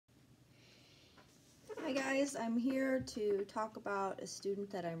Hi guys, I'm here to talk about a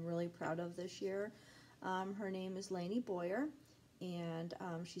student that I'm really proud of this year. Her name is Lainey Boyer, and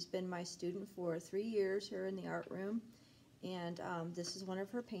she's been my student for 3 years here in the art room. And this is one of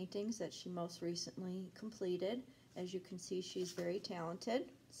her paintings that she most recently completed. As you can see, she's very talented.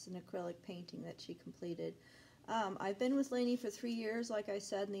 It's an acrylic painting that she completed. I've been with Lainey for 3 years, like I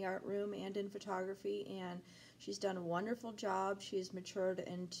said, in the art room and in photography, and she's done a wonderful job. She's matured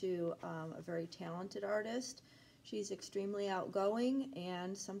into a very talented artist. She's extremely outgoing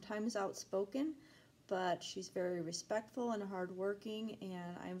and sometimes outspoken, but she's very respectful and hardworking,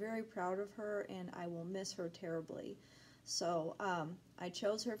 and I'm very proud of her, and I will miss her terribly. So I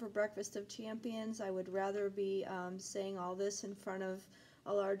chose her for Breakfast of Champions. I would rather be saying all this in front of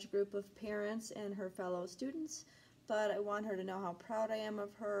a large group of parents and her fellow students, but I want her to know how proud I am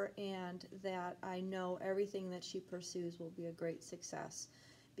of her and that I know everything that she pursues will be a great success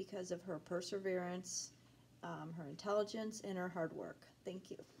because of her perseverance, her intelligence, and her hard work.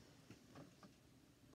 Thank you.